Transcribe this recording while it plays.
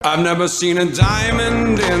I've never seen a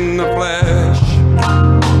diamond in the flesh.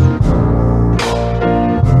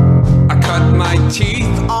 I cut my teeth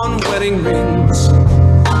on wedding rings.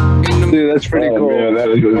 Dude, that's pretty cool. Man, that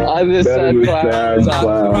is a sad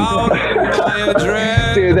clown.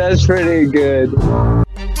 Dude, that's pretty good.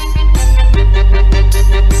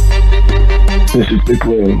 This is The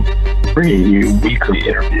Gloom, bringing you weekly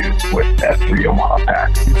interviews with F3 Omaha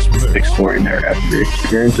Packs, exploring their F3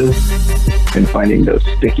 experiences and finding those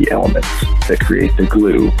sticky elements that create the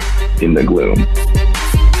glue in the gloom.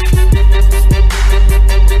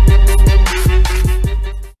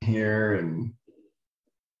 Here, and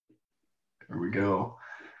there we go.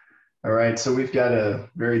 All right, so we've got a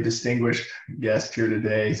very distinguished guest here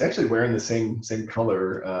today. He's actually wearing the same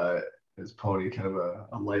color as Pony, kind of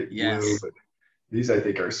a light blue, but these, I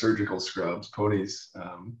think, are surgical scrubs. Pony's,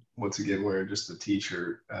 once again, wearing just a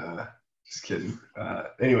t-shirt. Just kidding.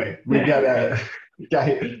 Anyway, we've got a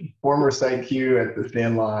guy, former Site-Q at the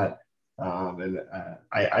Sandlot.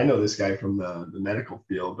 I know this guy from the medical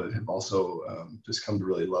field, but have also just come to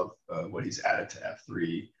really love what he's added to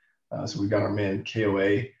F3. So we've got our man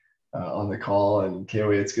KOA on the call. And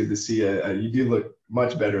KOA, it's good to see you. You do look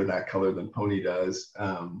much better in that color than Pony does.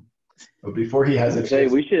 But before he has a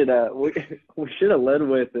chance, we should have led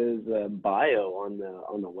with his bio on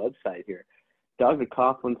the website here. Dr.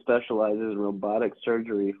 Coughlin specializes in robotic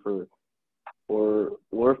surgery for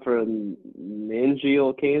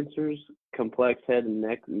meningeal cancers, complex head and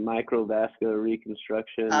neck microvascular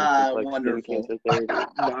reconstruction, complex skin cancer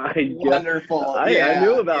therapy. Wonderful. I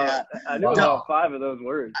knew about 5 of those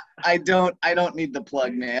words. I don't need the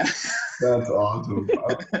plug, man. That's awesome.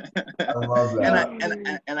 I love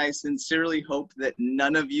that. And I sincerely hope that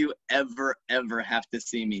none of you ever have to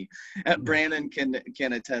see me. Brandon can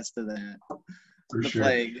attest to that. For the sure.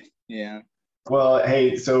 Plague. Yeah. Well,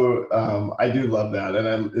 hey, so I do love that,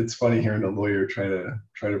 and it's funny hearing a lawyer try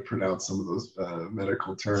to pronounce some of those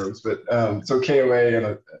medical terms. But so KOA,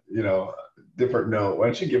 and different note. Why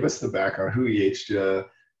don't you give us the background? Who EH'd you?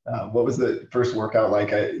 What was the first workout like?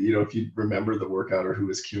 If you remember the workout or who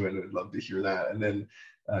was cueing, I'd love to hear that. And then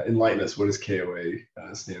enlighten us. What does KOA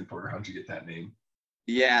stand for? How'd you get that name?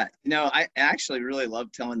 Yeah, no, I actually really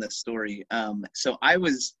love telling this story. So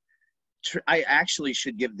I actually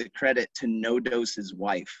should give the credit to No Dose's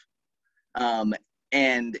wife.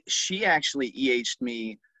 And she actually EH'd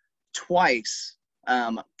me twice,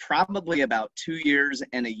 probably about 2 years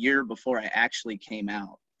and a year before I actually came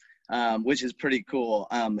out, which is pretty cool.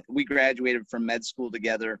 We graduated from med school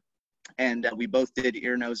together, and we both did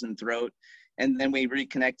ear, nose, and throat. And then we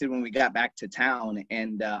reconnected when we got back to town.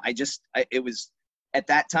 And it was, at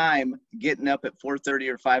that time, getting up at 4:30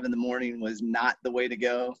 or 5 in the morning was not the way to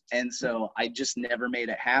go. And so I just never made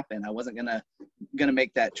it happen. I wasn't gonna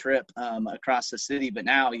make that trip across the city. But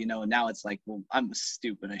now, now it's like, well, I'm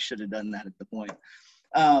stupid. I should have done that at the point.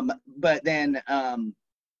 But then I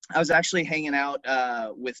was actually hanging out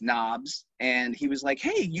with Knobs, and he was like,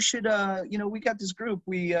 hey, you should, we got this group.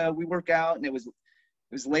 We work out, and it was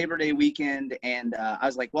Labor Day weekend. And I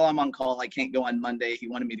was like, well, I'm on call. I can't go on Monday. He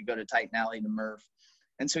wanted me to go to Titan Alley to Murph.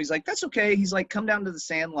 And so he's like, that's okay. He's like, come down to the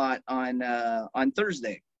Sandlot on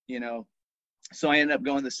Thursday, So I ended up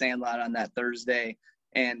going to the Sandlot on that Thursday,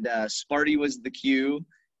 and Sparty was the cue.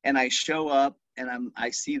 And I show up, and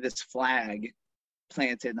I see this flag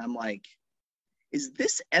planted, and I'm like, is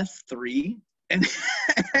this F3? And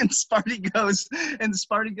Sparty goes,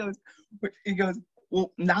 he goes,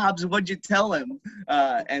 well, Knobs, what'd you tell him?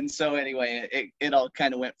 And so anyway, it all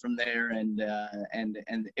kind of went from there, and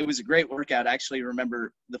it was a great workout. I actually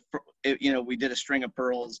remember we did a string of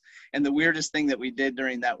pearls, and the weirdest thing that we did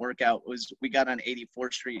during that workout was we got on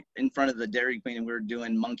 84th Street in front of the Dairy Queen, and we were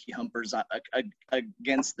doing monkey humpers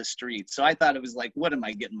against the street. So I thought it was like, what am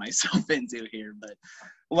I getting myself into here? But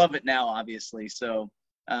love it now, obviously. So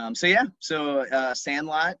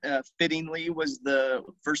Sandlot fittingly was the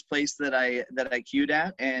first place that I cued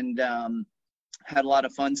at, and had a lot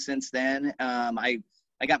of fun since then. I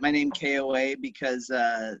got my name KOA because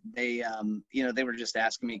they were just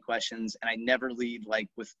asking me questions, and I never lead like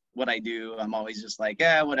with what I do. I'm always just like,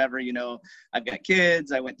 yeah, whatever, I've got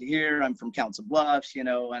kids, I went to here, I'm from Council Bluffs, and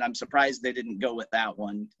I'm surprised they didn't go with that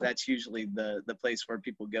one. That's usually the place where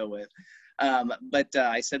people go with. But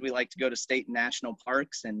I said we like to go to state and national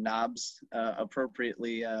parks, and Knobs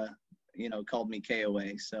appropriately, called me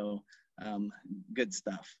KOA. So good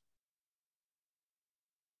stuff.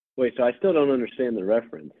 Wait, so I still don't understand the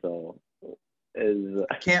reference. So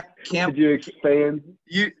camp. Could you expand?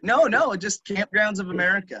 No, just Campgrounds of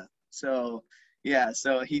America. So yeah,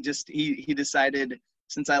 so he decided,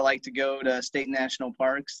 since I like to go to state and national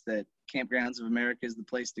parks, that Campgrounds of America is the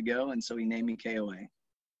place to go. And so he named me KOA.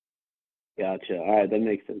 Gotcha. All right, that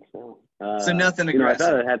makes sense now. So nothing I aggressive.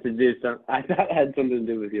 thought it had to do I thought it had something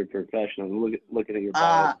to do with your profession. I was looking at your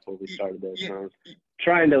bio before we started this. And I was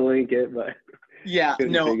trying to link it, but yeah,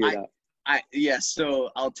 couldn't figure it out. So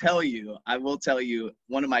I will tell you,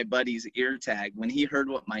 one of my buddies, Ear Tag, when he heard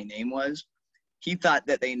what my name was, he thought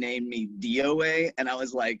that they named me DOA, and I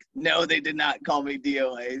was like, no, they did not call me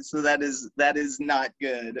DOA. So that is not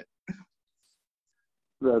good.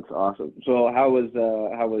 That's awesome. So how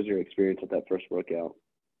was your experience at that first workout?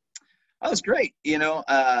 That was great.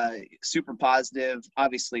 Super positive,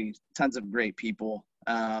 obviously tons of great people.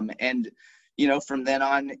 And from then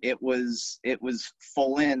on, it was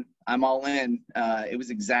full in. I'm all in. It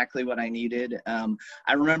was exactly what I needed.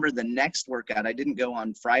 I remember the next workout, I didn't go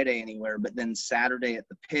on Friday anywhere, but then Saturday at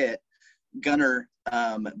the pit, Gunner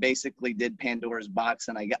basically did Pandora's box,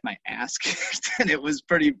 and I got my ass kicked, and it was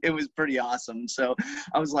pretty awesome. So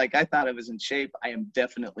I was like, I thought I was in shape. I am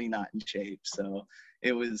definitely not in shape. So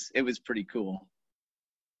it was pretty cool.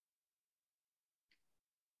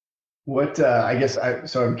 What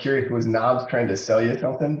so I'm curious, was Knobs trying to sell you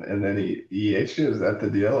something and then he ate you? Is that the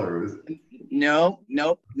deal, or was it? Nope.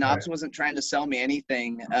 Knobs wasn't trying to sell me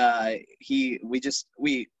anything. We're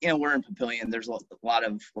in Papillion. There's a lot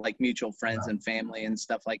of like mutual friends and family and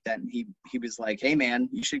stuff like that. And he was like, hey man,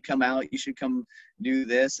 you should come out. You should come do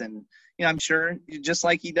this. And, I'm sure just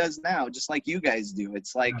like he does now, just like you guys do.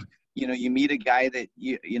 It's like, you meet a guy that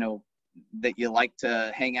that you like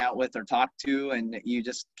to hang out with or talk to, and you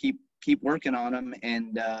just keep working on him.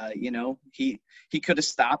 And, he could have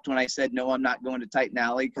stopped when I said, no, I'm not going to Titan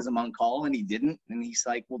Alley because I'm on call, and he didn't. And he's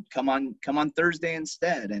like, well, come on Thursday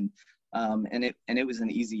instead. And it was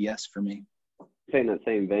an easy yes for me. In that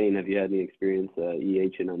same vein, have you had any experience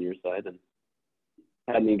EHing on your side, and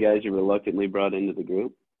had any guys you reluctantly brought into the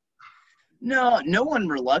group? No one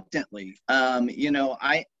reluctantly. I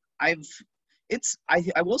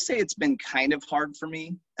will say it's been kind of hard for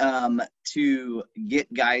me to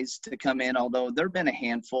get guys to come in, although there've been a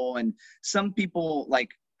handful, and some people like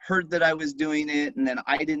heard that I was doing it, and then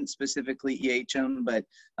I didn't specifically EH them, but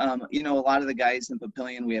a lot of the guys in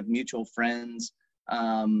Papillion, we have mutual friends.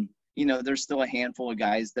 There's still a handful of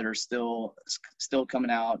guys that are still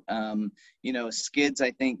coming out. Skids,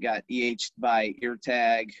 I think, got EH'd by Ear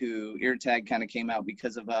Tag, who Ear Tag kind of came out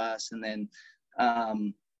because of us. And then,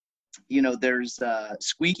 there's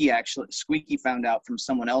Squeaky. Actually, Squeaky found out from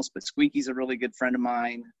someone else, but Squeaky's a really good friend of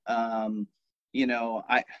mine. Now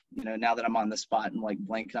that I'm on the spot and like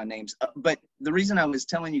blank on names, but the reason I was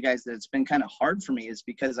telling you guys that it's been kind of hard for me is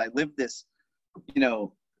because I live this,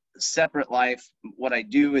 separate life. What I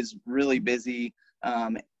do is really busy.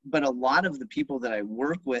 But a lot of the people that I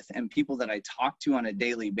work with and people that I talk to on a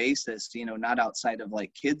daily basis, not outside of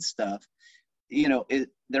like kids stuff,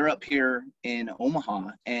 they're up here in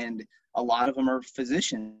Omaha, and a lot of them are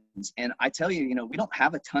physicians. And I tell you, we don't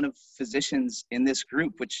have a ton of physicians in this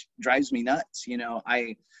group, which drives me nuts.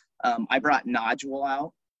 I brought Nodule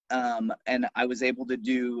out, and I was able to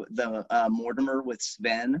do the Mortimer with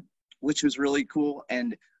Sven, which was really cool.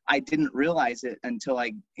 And I didn't realize it until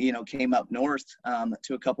I, came up north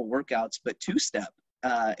to a couple workouts, but Two-Step,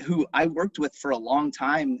 who I worked with for a long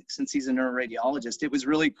time since he's a neuroradiologist. It was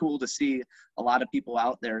really cool to see a lot of people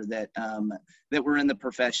out there that were in the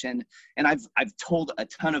profession. And I've told a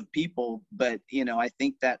ton of people, but, I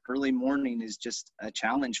think that early morning is just a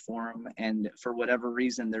challenge for them. And for whatever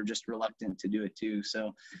reason, they're just reluctant to do it too.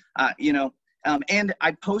 So, and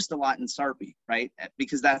I post a lot in Sarpy, right?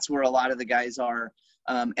 Because that's where a lot of the guys are.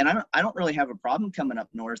 And I don't really have a problem coming up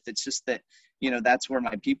north. It's just that, that's where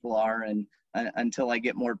my people are. And until I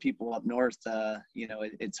get more people up north,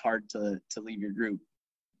 it's hard to leave your group.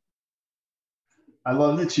 I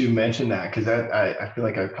love that you mentioned that, because I feel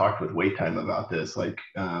like I've talked with Wait Time about this, like,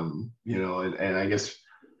 and I guess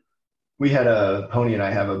we had a Pony and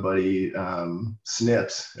I have a buddy,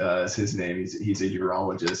 Snips, is his name. He's a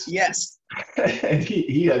urologist. Yes. And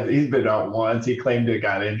he's been out once. He claimed it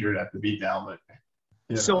got injured at the beatdown, but.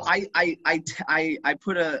 So I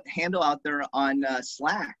put a handle out there on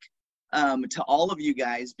Slack to all of you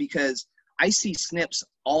guys, because I see Snips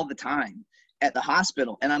all the time at the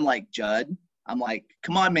hospital, and I'm like, Judd,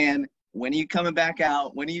 come on, man, when are you coming back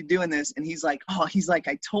out? When are you doing this? And he's like,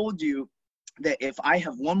 I told you that if I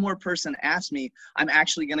have one more person ask me, I'm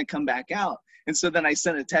actually going to come back out. And so then I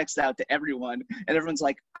sent a text out to everyone, and everyone's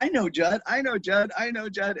like, I know Judd.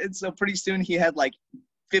 And so pretty soon he had like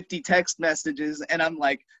 50 text messages, and I'm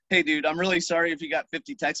like, hey dude, I'm really sorry if you got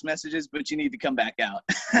 50 text messages, but you need to come back out.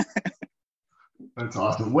 That's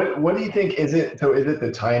awesome. What do you think, is it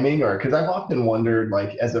the timing, or because I've often wondered,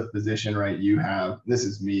 like, as a physician, right, you have, this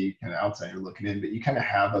is me kind of outsider looking in, but you kind of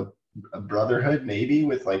have a brotherhood maybe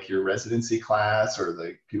with like your residency class or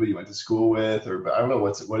the people you went to school with, or, but I don't know,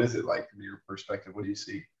 what is it like from your perspective? What do you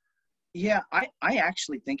see? Yeah, I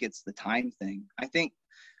actually think it's the time thing. I think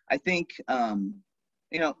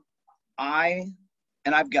you know,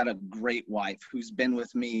 I've got a great wife who's been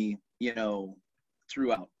with me,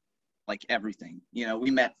 throughout, like, everything.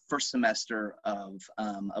 We met first semester of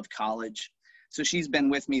college. So she's been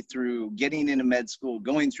with me through getting into med school,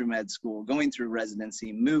 going through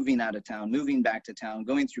residency, moving out of town, moving back to town,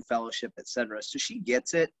 going through fellowship, etc. So she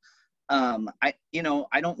gets it. I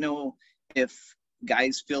don't know if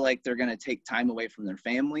guys feel like they're going to take time away from their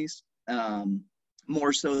families,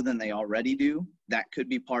 more so than they already do. That could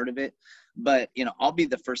be part of it. But, I'll be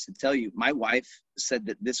the first to tell you, my wife said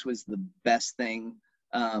that this was the best thing,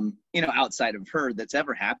 outside of her, that's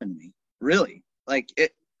ever happened to me. Really,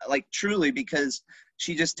 truly, because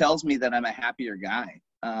she just tells me that I'm a happier guy.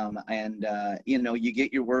 You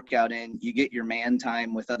get your workout in, you get your man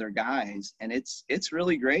time with other guys, and it's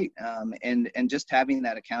really great. And just having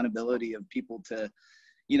that accountability of people to,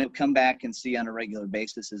 come back and see on a regular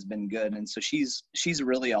basis has been good. And so she's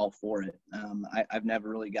really all for it. I've never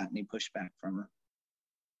really got any pushback from her.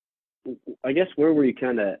 I guess, where were you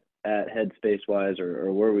kind of at headspace wise,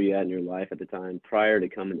 or where were you at in your life at the time prior to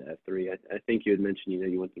coming to F3? I think you had mentioned,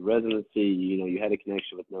 you went to residency, you had a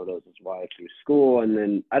connection with Nodo's wife through school, and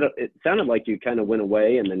then it sounded like you kind of went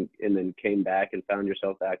away and then came back and found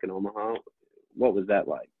yourself back in Omaha. What was that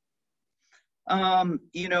like?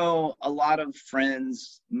 A lot of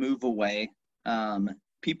friends move away.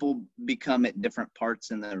 People become at different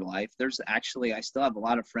parts in their life. I still have a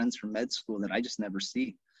lot of friends from med school that I just never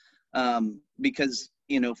see, because,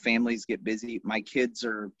 families get busy. My kids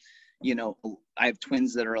are, I have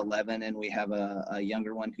twins that are 11, and we have a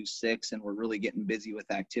younger one who's 6, and we're really getting busy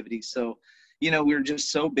with activities. So, we're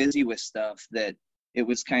just so busy with stuff that it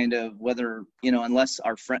was kind of, whether, unless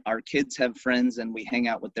our kids have friends and we hang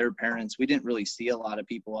out with their parents, we didn't really see a lot of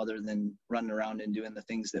people other than running around and doing the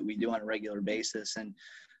things that we do on a regular basis. And,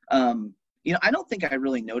 I don't think I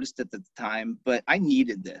really noticed it at the time, but I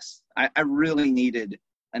needed this. I really needed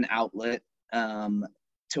an outlet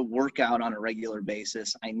to work out on a regular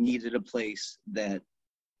basis. I needed a place that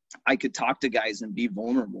I could talk to guys and be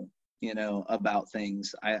vulnerable, about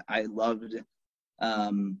things. I loved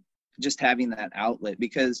just having that outlet,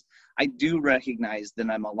 because I do recognize that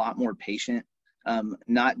I'm a lot more patient,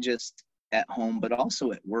 not just at home, but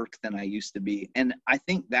also at work than I used to be. And I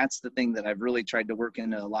think that's the thing that I've really tried to work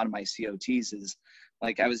into a lot of my COTs is,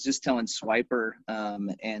 like, I was just telling Swiper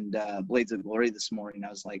and Blades of Glory this morning, I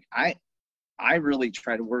was like, I really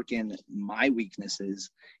try to work in my weaknesses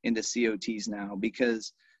into COTs now,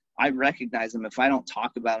 because I recognize them. If I don't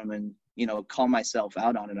talk about them and, call myself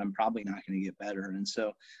out on it, I'm probably not going to get better. And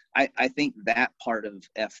so I think that part of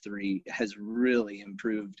F3 has really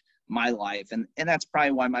improved my life. And that's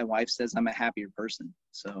probably why my wife says I'm a happier person.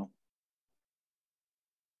 So.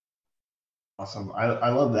 Awesome. I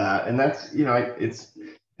love that. And that's, it's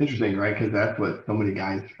interesting, right? Because that's what so many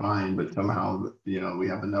guys find, but somehow, we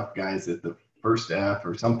have enough guys that the first F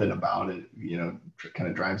or something about it, kind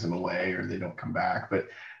of drives them away, or they don't come back. But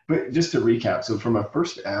just to recap, so from a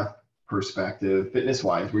first F perspective, fitness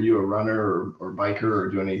wise, were you a runner or biker or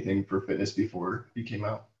doing anything for fitness before you came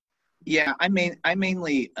out? Yeah, I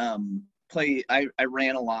mainly I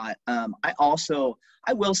ran a lot.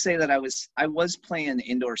 I will say that I was playing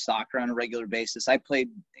indoor soccer on a regular basis. I played,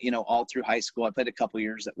 all through high school. I played a couple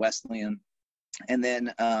years at Wesleyan, and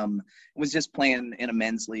then was just playing in a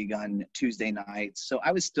men's league on Tuesday nights. So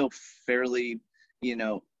I was still fairly,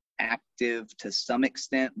 active to some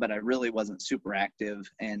extent, but I really wasn't super active.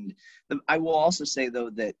 And I will also say,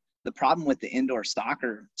 though, that the problem with the indoor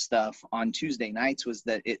soccer stuff on Tuesday nights was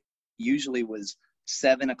that it usually was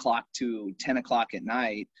 7 o'clock to 10 o'clock at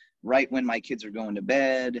night, right when my kids are going to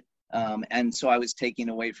bed. And so I was taking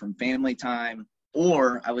away from family time,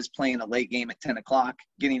 or I was playing a late game at 10 o'clock,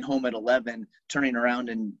 getting home at 11, turning around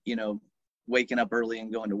and, waking up early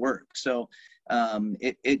and going to work. So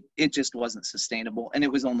it just wasn't sustainable, and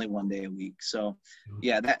it was only one day a week. So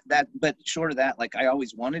yeah, but short of that, like, I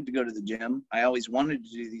always wanted to go to the gym. I always wanted to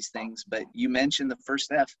do these things, but you mentioned the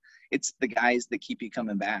first F, it's the guys that keep you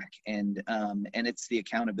coming back. And it's the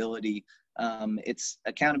accountability. It's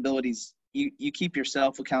accountabilities. You keep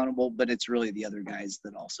yourself accountable, but it's really the other guys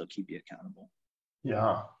that also keep you accountable.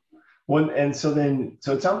 Yeah. Well, and so it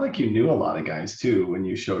sounds like you knew a lot of guys too when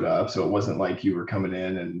you showed up. So it wasn't like you were coming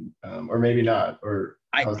in and, or maybe not, or.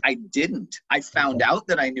 I didn't. I found out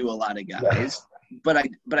that I knew a lot of guys, but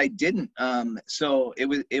I didn't. So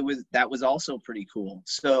that was also pretty cool.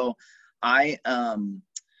 So I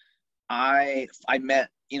met,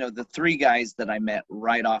 the three guys that I met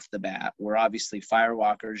right off the bat were obviously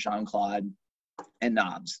Firewalker, Jean-Claude, and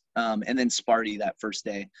Knobs, and then Sparty that first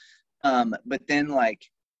day. But then like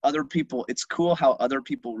other people, it's cool how other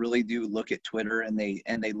people really do look at Twitter and they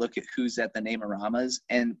look at who's at the Name-A-Ramas.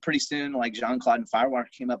 And pretty soon, like Jean-Claude and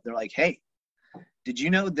Firewalker came up, they're like, hey, did you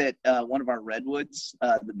know that one of our redwoods,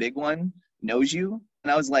 the big one, knows you?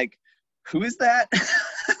 And I was like, who is that?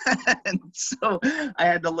 And so I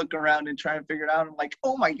had to look around and try and figure it out. I'm like,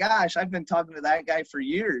 oh my gosh, I've been talking to that guy for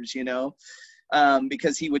years,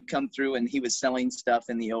 because he would come through and he was selling stuff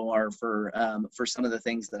in the OR for some of the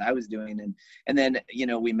things that I was doing. And then,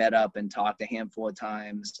 we met up and talked a handful of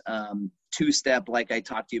times. Two-step, like I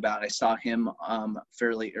talked to you about, I saw him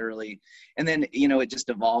fairly early. And then, it just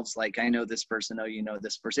evolves. Like, I know this person, oh, you know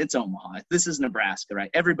this person. It's Omaha. This is Nebraska, right?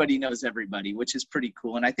 Everybody knows everybody, which is pretty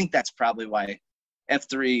cool. And I think that's probably why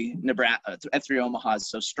F3 Omaha is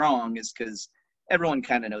so strong, is because everyone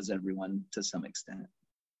kind of knows everyone to some extent.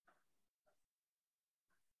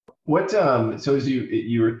 What so as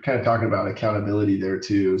you were kind of talking about accountability there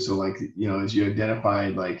too. So like, as you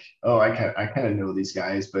identified like, oh, I kind of know these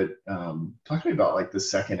guys, but talk to me about like the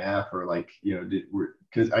second F, or like,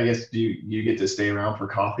 because I guess do you get to stay around for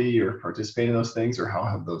coffee or participate in those things, or how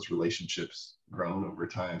have those relationships grown over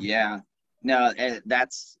time? Yeah, no,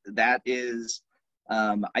 that is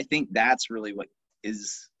I think that's really what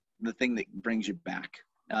is the thing that brings you back,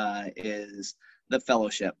 is the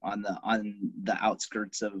fellowship on the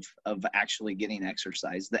outskirts of actually getting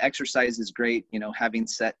exercise. The exercise is great, having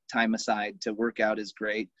set time aside to work out is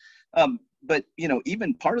great. But,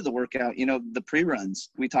 even part of the workout, the pre-runs,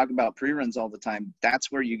 we talk about pre-runs all the time.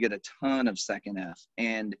 That's where you get a ton of second F.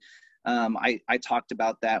 And I talked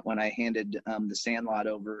about that when I handed the Sandlot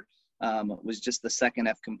over, was just the second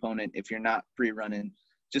F component. If you're not pre-running,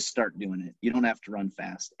 just start doing it. You don't have to run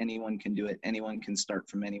fast. Anyone can do it. Anyone can start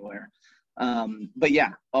from anywhere. But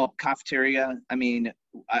yeah, cafeteria. I mean,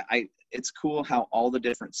 it's cool how all the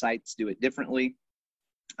different sites do it differently.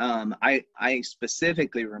 I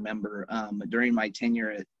specifically remember during my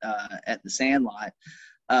tenure at the Sandlot,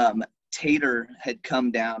 Tater had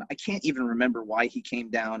come down. I can't even remember why he came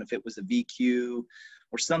down, if it was a VQ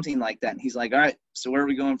or something like that. And he's like, all right, so where are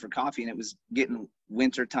we going for coffee? And it was getting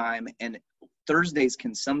winter time, and Thursdays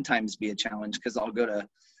can sometimes be a challenge because I'll go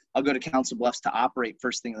to Council Bluffs to operate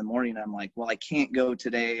first thing in the morning. And I'm like, well, I can't go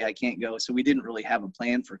today. I can't go. So we didn't really have a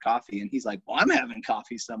plan for coffee. And he's like, well, I'm having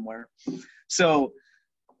coffee somewhere. So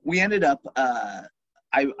we ended up,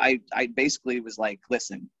 I basically was like,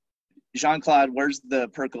 listen, Jean-Claude, where's the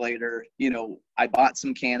percolator? I bought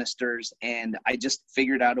some canisters and I just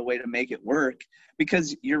figured out a way to make it work,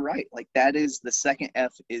 because you're right. Like, that is the second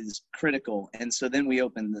F is critical. And so then we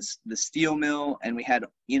opened the steel mill, and we had,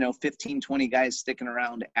 15, 20 guys sticking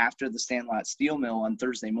around after the Sandlot steel mill on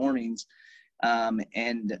Thursday mornings.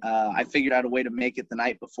 I figured out a way to make it the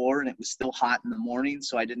night before, and it was still hot in the morning,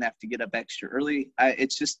 so I didn't have to get up extra early.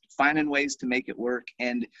 It's just finding ways to make it work.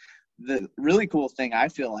 And the really cool thing I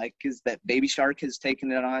feel like is that Baby Shark has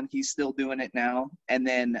taken it on. He's still doing it now. And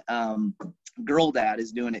then Girl Dad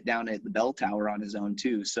is doing it down at the Bell Tower on his own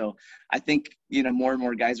too. So I think, more and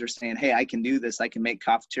more guys are saying, hey, I can do this. I can make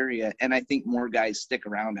cafeteria. And I think more guys stick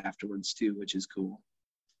around afterwards too, which is cool.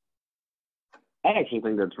 I actually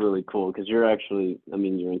think that's really cool, because you're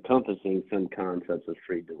encompassing some concepts of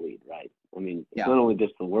free to lead, right? It's not only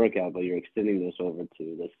just the workout, but you're extending this over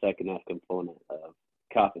to the second F component of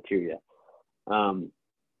cafeteria.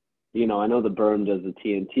 I know the Berm does the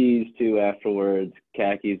TNTs too afterwards.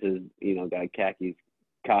 Khakis is, got Khakis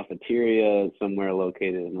cafeteria somewhere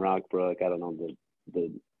located in Rockbrook. I don't know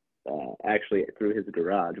the actually through his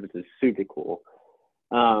garage, which is super cool.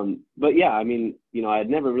 But yeah, I had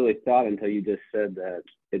never really thought until you just said that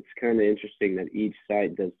it's kind of interesting that each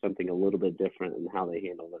site does something a little bit different in how they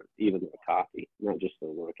handle their coffee, not just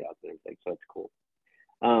their workouts and everything. So it's cool.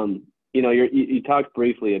 You talked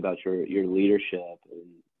briefly about your leadership and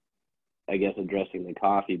I guess addressing the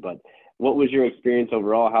coffee, but what was your experience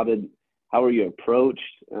overall? How were you approached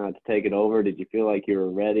to take it over? Did you feel like you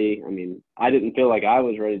were ready? I didn't feel like I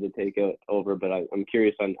was ready to take it over, but I'm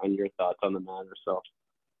curious on your thoughts on the matter. So.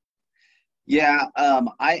 Yeah.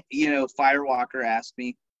 Firewalker asked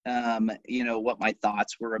me, what my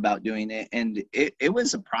thoughts were about doing it. And it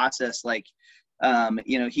was a process. Like,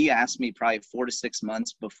 he asked me probably 4 to 6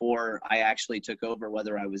 months before I actually took over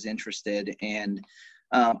whether I was interested. And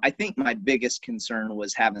I think my biggest concern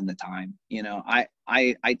was having the time.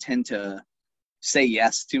 I tend to say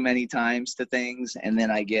yes too many times to things, and then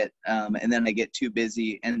I get too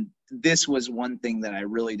busy. And this was one thing that I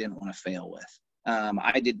really didn't want to fail with.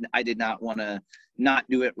 I did not want to not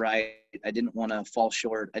do it right. I didn't want to fall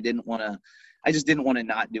short. I just didn't want to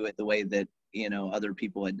not do it the way that, other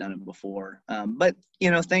people had done it before. But,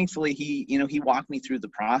 thankfully he walked me through the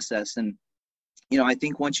process. And, I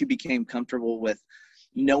think once you became comfortable with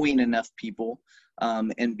knowing enough people,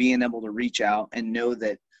 and being able to reach out and know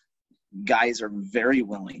that guys are very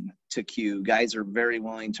willing to queue, guys are very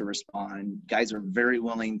willing to respond, guys are very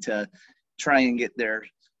willing to try and get their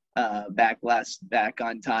back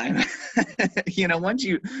on time. Once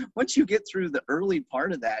you get through the early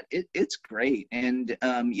part of that, it's great. And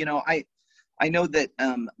I know that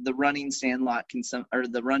the running Sandlot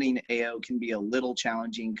the running AO can be a little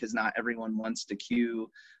challenging because not everyone wants to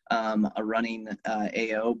queue a running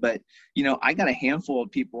AO. But I got a handful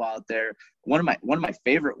of people out there. One of my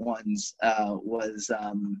favorite ones was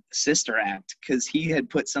Sister Act, because he had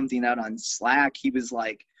put something out on Slack. He was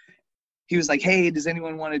like, hey, does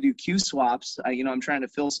anyone want to do queue swaps? I'm trying to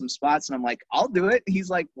fill some spots. And I'm like, I'll do it. He's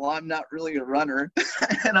like, well, I'm not really a runner.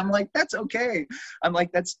 And I'm like, that's okay. I'm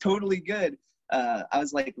like, that's totally good. I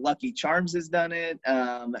was like, Lucky Charms has done it.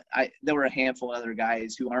 There were a handful of other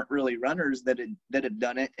guys who aren't really runners that have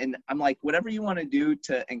done it. And I'm like, whatever you want to do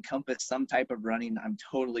to encompass some type of running, I'm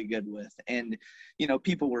totally good with. And,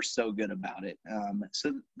 people were so good about it.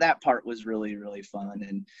 So that part was really, really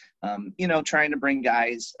fun. And, trying to bring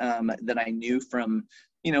guys that I knew from,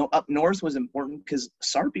 up north was important, because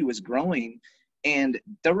Sarpy was growing. And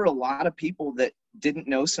there were a lot of people that didn't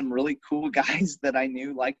know some really cool guys that I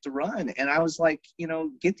knew like to run. And I was like,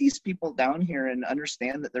 get these people down here and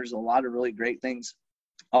understand that there's a lot of really great things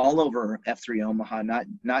all over F3 Omaha,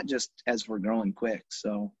 not just as we're growing quick.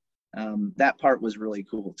 So that part was really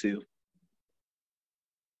cool too.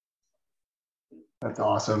 That's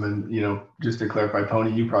awesome. And, just to clarify,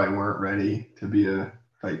 Pony, you probably weren't ready to be a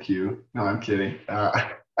Site-Q. No, I'm kidding.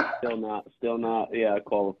 Still not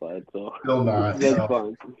qualified. So still not. That's so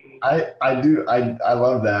fun. I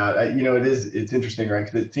love that. It's interesting, right?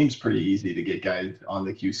 Because it seems pretty easy to get guys on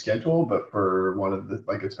the queue schedule, but for one of the,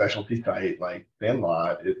 like a specialty site like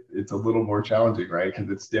Sandlot, it's a little more challenging, right?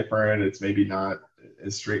 Because it's different. It's maybe not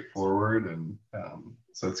as straightforward, and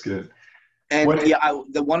so it's good. And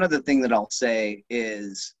the one other thing that I'll say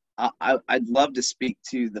is I'd love to speak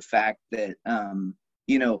to the fact that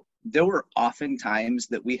there were often times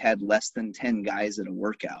that we had less than 10 guys at a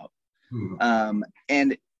workout.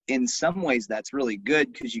 And in some ways that's really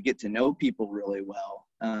good, because you get to know people really well.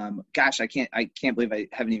 Gosh, I can't believe I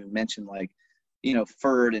haven't even mentioned, like,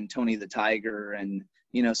 Ferd and Tony the Tiger, and,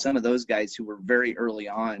 some of those guys who were very early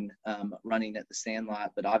on running at the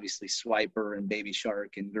Sandlot, but obviously Swiper and Baby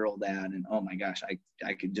Shark and Girl Dad. And oh my gosh,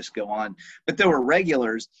 I could just go on, but there were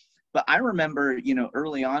regulars. But I remember,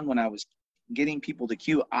 early on when I was getting people to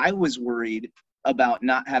queue, I was worried about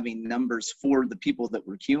not having numbers for the people that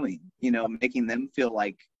were queuing, making them feel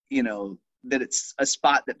like, that it's a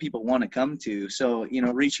spot that people want to come to. So,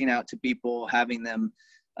 reaching out to people, having them,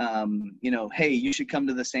 hey, you should come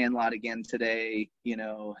to the Sandlot again today.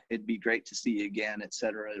 It'd be great to see you again,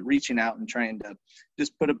 etc. Reaching out and trying to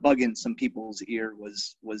just put a bug in some people's ear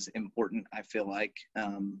was important, I feel like.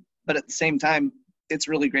 But at the same time, it's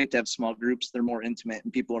really great to have small groups. They're more intimate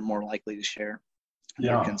and people are more likely to share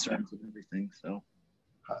their concerns and everything. So.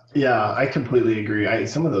 Yeah, I completely agree.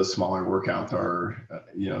 Some of those smaller workouts are,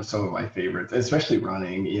 some of my favorites, especially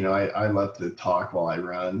running. I love to talk while I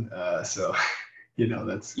run. So,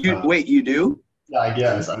 that's. Wait, you do? Yeah, I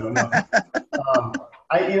guess. I don't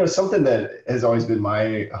know. Something that has always been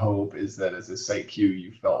my hope is that as a Site-Q,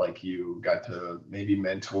 you felt like you got to maybe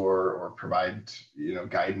mentor or provide,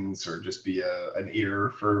 guidance, or just be an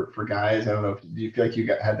ear for guys. I don't know. Do you feel like you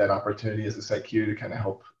had that opportunity as a Site-Q to kind of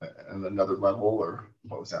help on another level, or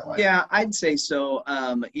what was that like? Yeah, I'd say so.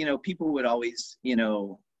 People would always,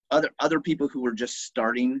 other people who were just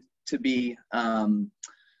starting to be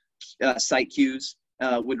Site-Qs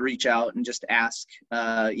would reach out and just ask,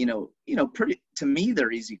 pretty, to me,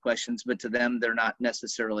 they're easy questions, but to them, they're not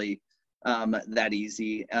necessarily that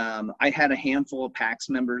easy. I had a handful of PAX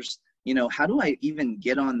members, how do I even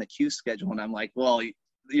get on the queue schedule? And I'm like, well,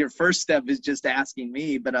 your first step is just asking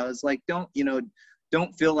me. But I was like, don't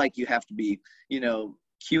feel like you have to be,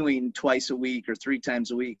 queuing twice a week or 3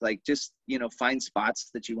 times a week. Like, just, find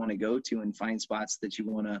spots that you want to go to, and find spots that you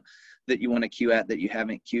want to queue at that you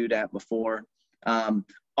haven't queued at before.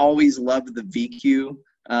 Always loved the VQ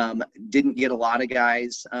Didn't get a lot of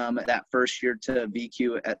guys that first year to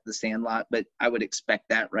VQ at the Sandlot, but I would expect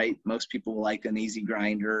that, right? Most people like an easy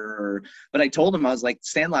grinder, but I told him, I was like,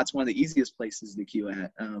 Sandlot's one of the easiest places to queue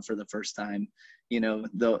at for the first time.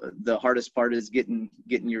 The hardest part is getting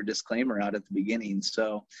your disclaimer out at the beginning.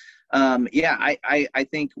 So yeah, I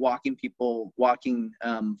think walking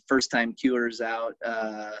first time queuers out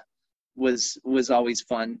was always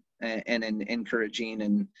fun and encouraging,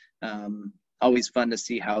 and always fun to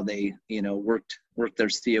see how they, worked their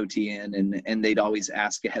COT in, and they'd always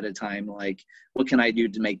ask ahead of time, like, what can I do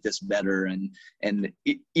to make this better? And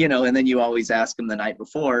then you always ask them the night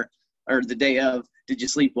before or the day of, did you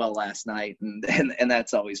sleep well last night? And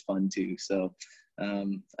that's always fun too. So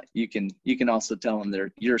you can also tell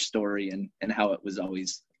them your story and how it was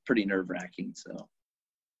always pretty nerve-wracking. So.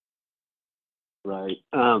 Right.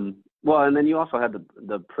 Well, and then you also had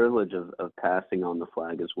the privilege of passing on the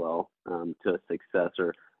flag as well to a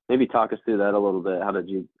successor. Maybe talk us through that a little bit. How did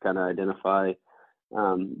you kind of identify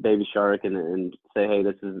Baby Shark and say, hey,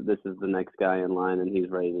 this is the next guy in line and he's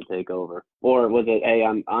ready to take over? Or was it, hey,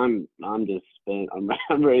 I'm just spent.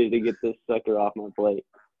 I'm ready to get this sucker off my plate?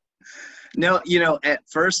 No, at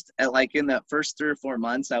first, in the first 3 or 4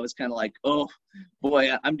 months, I was kind of like, oh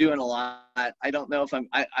boy, I'm doing a lot. I don't know if I'm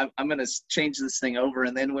going to change this thing over.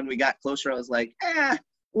 And then when we got closer, I was like,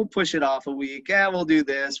 we'll push it off a week. We'll do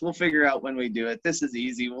this. We'll figure out when we do it. This is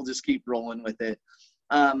easy. We'll just keep rolling with it.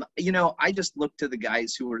 I just look to the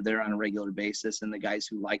guys who were there on a regular basis and the guys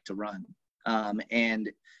who like to run.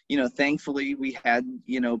 And thankfully we had,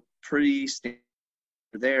 pretty standard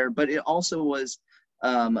there, but it also was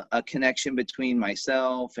a connection between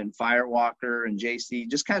myself and Firewalker and JC,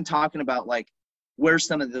 just kind of talking about like where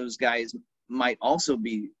some of those guys might also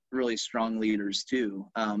be really strong leaders too,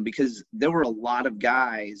 because there were a lot of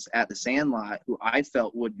guys at the Sandlot who I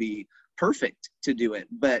felt would be perfect to do it,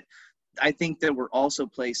 but I think there were also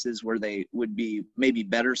places where they would be maybe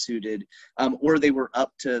better suited, or they were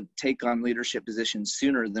up to take on leadership positions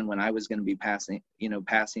sooner than when I was going to be passing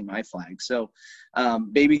my flag. So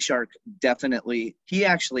Baby Shark, definitely, he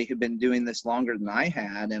actually had been doing this longer than I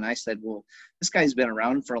had. And I said, well, this guy's been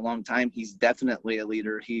around for a long time. He's definitely a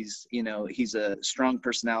leader. He's a strong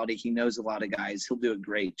personality. He knows a lot of guys. He'll do a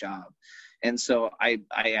great job. And so I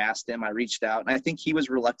asked him, I reached out, and I think he was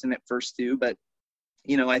reluctant at first too, but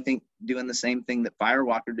I think doing the same thing that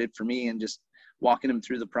Firewalker did for me and just walking him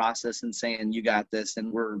through the process and saying, you got this,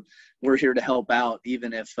 and we're here to help out,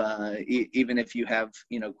 even if you have,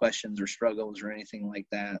 questions or struggles or anything like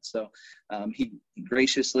that. So he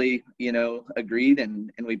graciously, agreed,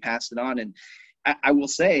 and we passed it on. And I will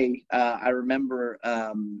say, I remember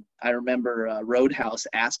Roadhouse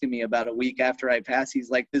asking me about a week after I passed. He's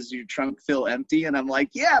like, "Does your trunk feel empty?" And I'm like,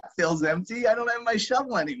 "Yeah, it feels empty. I don't have my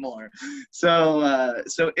shovel anymore." So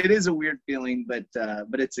it is a weird feeling, but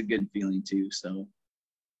it's a good feeling too. So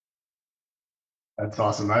that's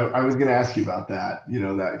awesome. I was going to ask you about that.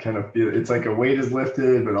 That kind of feel. It's like a weight is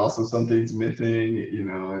lifted, but also something's missing.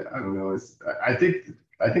 I don't know.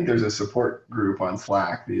 I think there's a support group on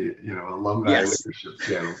Slack, the alumni leadership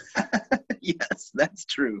channel. Yes, that's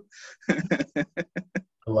true. I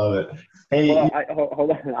love it. Hey, well,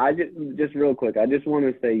 hold on. I just real quick. I just want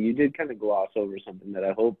to say you did kind of gloss over something that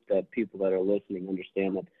I hope that people that are listening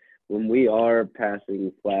understand, that when we are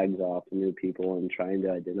passing flags off to new people and trying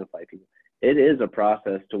to identify people, it is a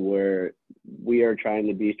process to where we are trying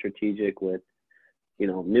to be strategic with,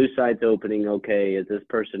 new sites opening. Okay, is this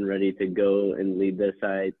person ready to go and lead this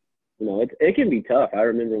site? It can be tough. I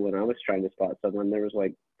remember when I was trying to spot someone, there was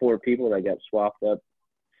like 4 people that got swapped up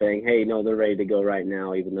saying, hey, no, they're ready to go right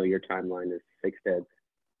now, even though your timeline is 6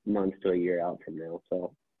 months to a year out from now.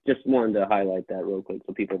 So just wanted to highlight that real quick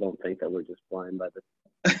so people don't think that we're just flying by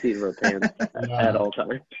the seat of our pants at all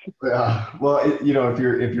times. Yeah. Well, if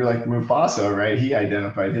you're like Mufasa, right? He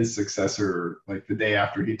identified his successor like the day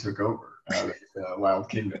after he took over Wild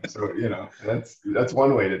Kingdom. So that's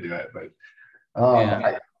one way to do it. But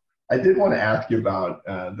I did want to ask you about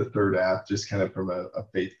the third app, just kind of from a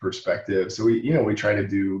faith perspective. So we try to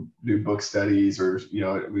do book studies, or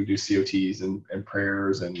we do COTs and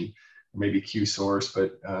prayers and maybe Q source.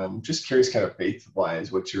 But just curious, kind of faith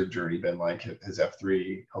wise, what's your journey been like? Has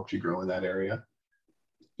F3 helped you grow in that area?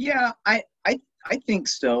 Yeah, I think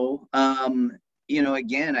so.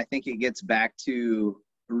 Again, I think it gets back to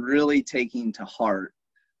really taking to heart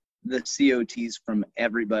the COTs from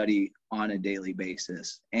everybody on a daily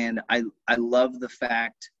basis. And I love the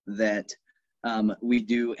fact that we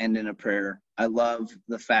do end in a prayer. I love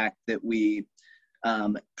the fact that we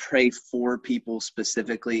pray for people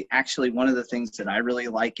specifically. Actually, one of the things that I really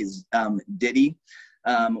like is Diddy.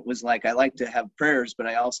 was like, I like to have prayers, but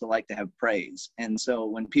I also like to have praise. And so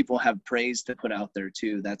when people have praise to put out there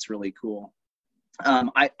too, that's really cool.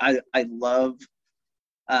 I love,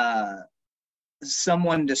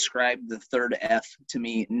 someone described the third F to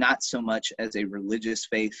me, not so much as a religious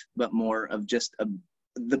faith, but more of just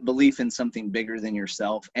the belief in something bigger than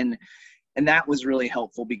yourself. And that was really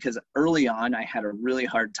helpful, because early on I had a really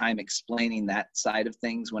hard time explaining that side of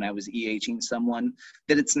things when I was EHing someone,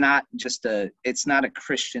 that it's not a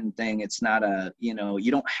Christian thing. It's not you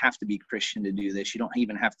don't have to be Christian to do this. You don't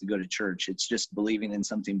even have to go to church. It's just believing in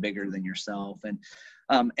something bigger than yourself.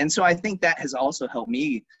 And so I think that has also helped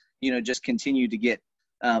me, just continue to get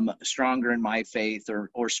stronger in my faith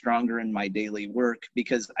or stronger in my daily work,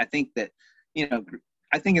 because I think that,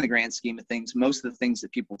 I think in the grand scheme of things, most of the things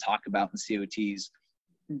that people talk about in COTs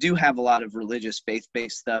do have a lot of religious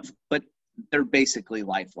faith-based stuff, but they're basically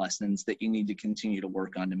life lessons that you need to continue to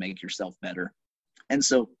work on to make yourself better. And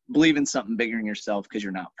so believe in something bigger than yourself, because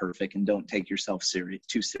you're not perfect, and don't take yourself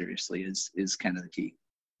too seriously is kind of the key.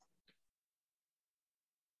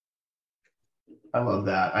 I love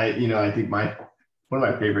that. I think one of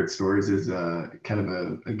my favorite stories is kind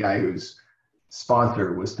of a guy whose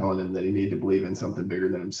sponsor was telling him that he needed to believe in something bigger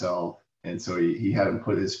than himself. And so he had him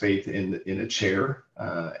put his faith in a chair.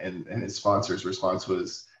 And his sponsor's response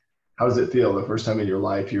was, how does it feel the first time in your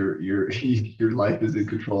life your life is in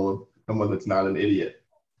control of someone that's not an idiot?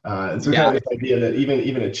 And so kind of this idea that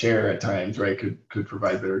even a chair at times, right, could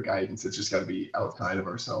provide better guidance. It's just got to be outside of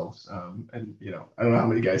ourselves. And I don't know how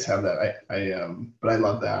many guys have that. But I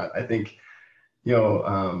love that. I think,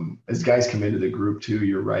 as guys come into the group too,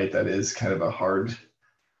 you're right, that is kind of a hard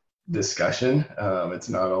discussion. It's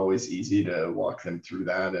not always easy to walk them through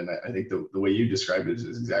that. And I think the way you described it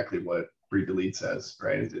is exactly what Breed to Lead says,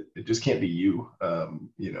 right? It just can't be you.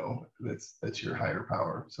 That's your higher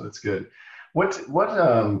power. So that's good. What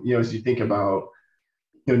as you think about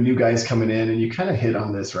new guys coming in, and you kind of hit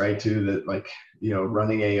on this, right, too, that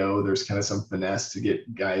running AO, there's kind of some finesse to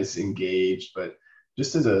get guys engaged, but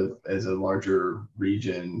just as a larger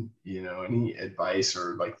region, any advice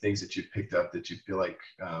or things that you've picked up that you feel like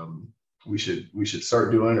we should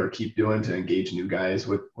start doing or keep doing to engage new guys?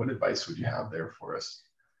 What advice would you have there for us?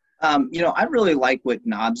 I really like what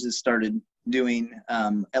Knobs has started doing,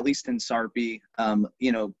 at least in Sarpy,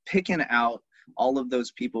 picking out all of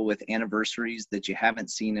those people with anniversaries that you haven't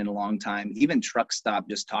seen in a long time. Even Truck Stop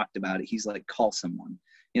just talked about it. He's like, call someone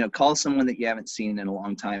that you haven't seen in a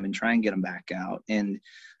long time and try and get them back out. And,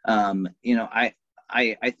 I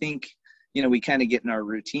think, we kind of get in our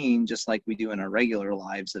routine, just like we do in our regular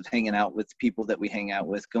lives, of hanging out with people that we hang out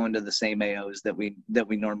with, going to the same AOs that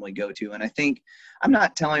we normally go to. And I think I'm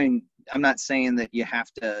not saying that you have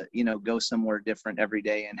to, go somewhere different every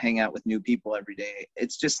day and hang out with new people every day.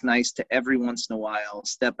 It's just nice to every once in a while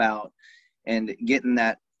step out and get in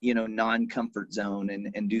that, non-comfort zone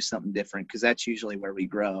and do something different, because that's usually where we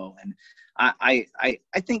grow. And I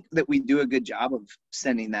think that we do a good job of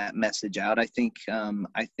sending that message out. I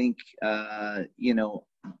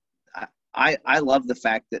love the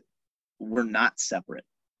fact that we're not separate.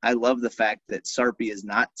 I love the fact that Sarpy is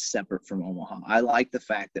not separate from Omaha. I like the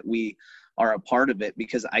fact that we are a part of it,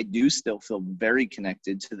 because I do still feel very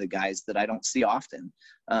connected to the guys that I don't see often.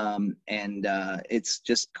 It's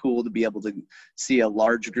just cool to be able to see a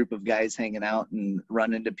large group of guys hanging out and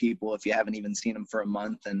run into people if you haven't even seen them for a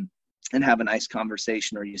month, and have a nice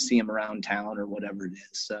conversation, or you see them around town or whatever it is.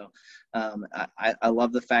 So I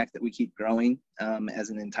love the fact that we keep growing as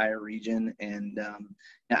an entire region. And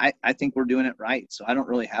I think we're doing it right. So I don't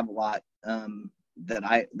really have a lot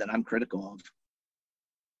that I'm critical of.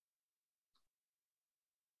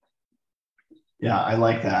 Yeah, I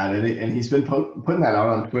like that. And he's been putting that out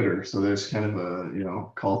on Twitter. So there's kind of a,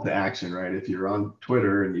 call to action, right? If you're on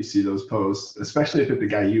Twitter and you see those posts, especially if it's the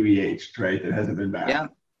guy you EH'd, right, that hasn't been back. Yeah.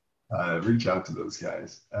 Reach out to those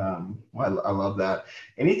guys. Well, I love that.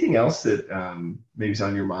 Anything else that maybe is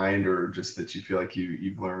on your mind, or just that you feel like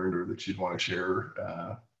you've learned, or that you'd want to share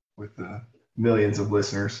with the millions of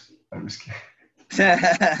listeners? I'm just kidding.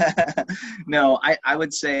 No, I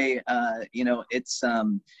would say,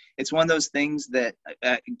 it's one of those things that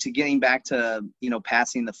to getting back to,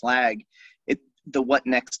 passing the flag, the what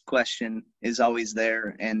next question is always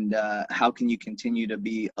there. And how can you continue to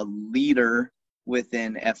be a leader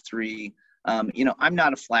within F3? I'm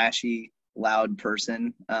not a flashy, loud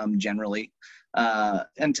person generally,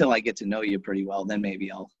 until I get to know you pretty well. Then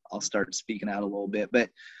maybe I'll start speaking out a little bit. But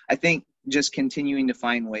I think just continuing to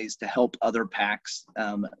find ways to help other packs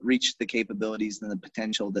reach the capabilities and the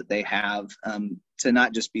potential that they have to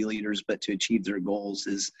not just be leaders, but to achieve their goals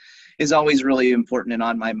is always really important and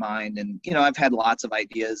on my mind. And, you know, I've had lots of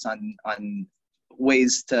ideas on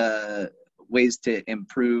ways to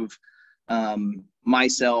improve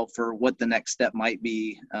myself, or what the next step might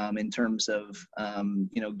be in terms of,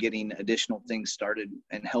 you know, getting additional things started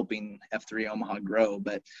and helping F3 Omaha grow.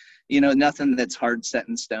 But, you know, nothing that's hard set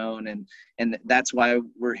in stone. And that's why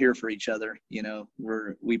we're here for each other. You know,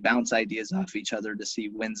 we bounce ideas off each other to see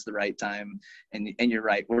when's the right time. And you're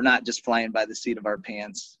right. We're not just flying by the seat of our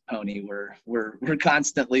pants, Pony. We're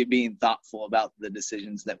constantly being thoughtful about the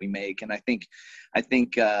decisions that we make. And I think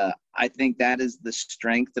that is the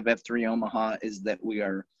strength of F3 Omaha, is that we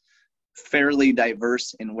are fairly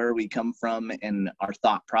diverse in where we come from and our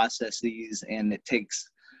thought processes, and it takes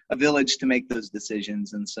a village to make those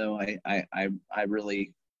decisions. And so I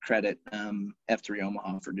really credit F3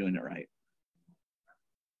 Omaha for doing it right.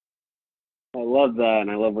 I love that,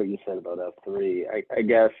 and I love what you said about F3. I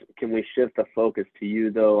guess, can we shift the focus to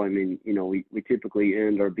you, though? I mean, you know, we typically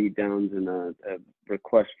end our beatdowns in a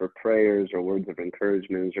request for prayers or words of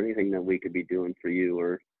encouragement. Is there anything that we could be doing for you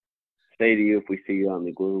or say to you if we see you on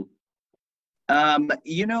the gloom?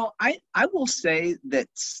 You know, I will say that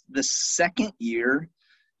the second year,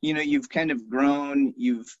 you know, you've kind of grown,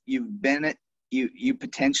 you've been at, you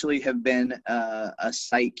potentially have been a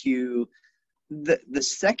Site-Q. The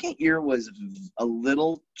second year was a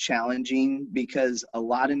little challenging because a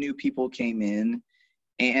lot of new people came in,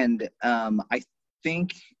 and I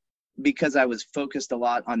think because I was focused a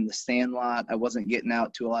lot on the Sandlot, I wasn't getting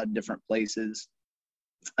out to a lot of different places.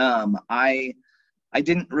 I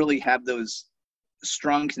didn't really have those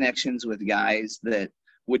strong connections with guys that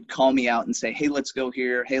would call me out and say, hey, let's go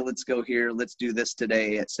here. Hey, let's go here. Let's do this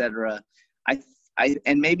today, etc.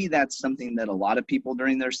 And maybe that's something that a lot of people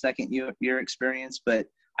during their second year experience, but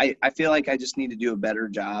I feel like I just need to do a better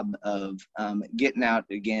job of getting out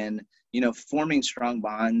again, you know, forming strong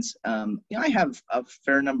bonds. You know, I have a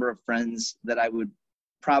fair number of friends that I would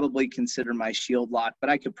probably consider my shield lock,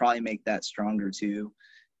 but I could probably make that stronger too.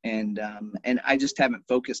 And I just haven't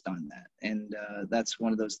focused on that. And that's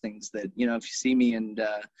one of those things that, you know, if you see me and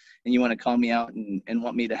you want to call me out and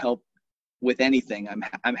want me to help with anything,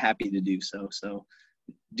 I'm happy to do so. So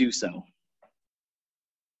do so.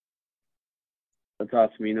 That's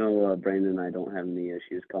awesome. You know, Brandon and I don't have any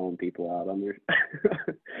issues calling people out on their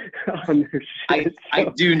on their shit. I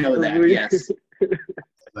do know that. Yes.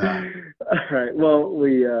 All right. Well,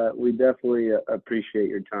 we definitely appreciate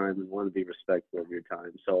your time and want to be respectful of your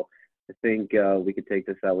time. So I think we could take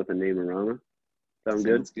this out with a name Rama. Sound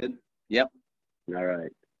good? Sounds good. Yep. All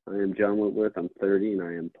right. I am John Whitworth. I'm 30, and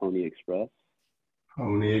I am Pony Express.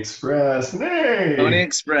 Pony Express. Hey! Pony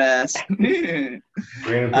Express. Brandon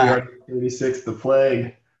 36, The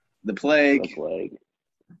Plague. The Plague. The Plague.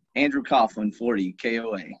 Andrew Coughlin, 40,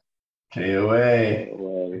 KOA. KOA.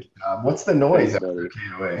 What's the noise after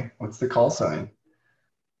KOA? What's the call sign?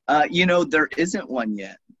 You know, there isn't one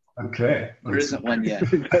yet. Okay. There isn't one yet.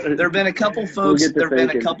 There have been a couple folks. There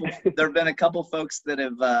have been a couple folks that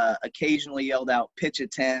have occasionally yelled out "pitch a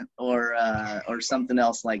tent" or something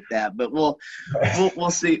else like that. But we'll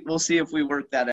see. We'll see if we work that out.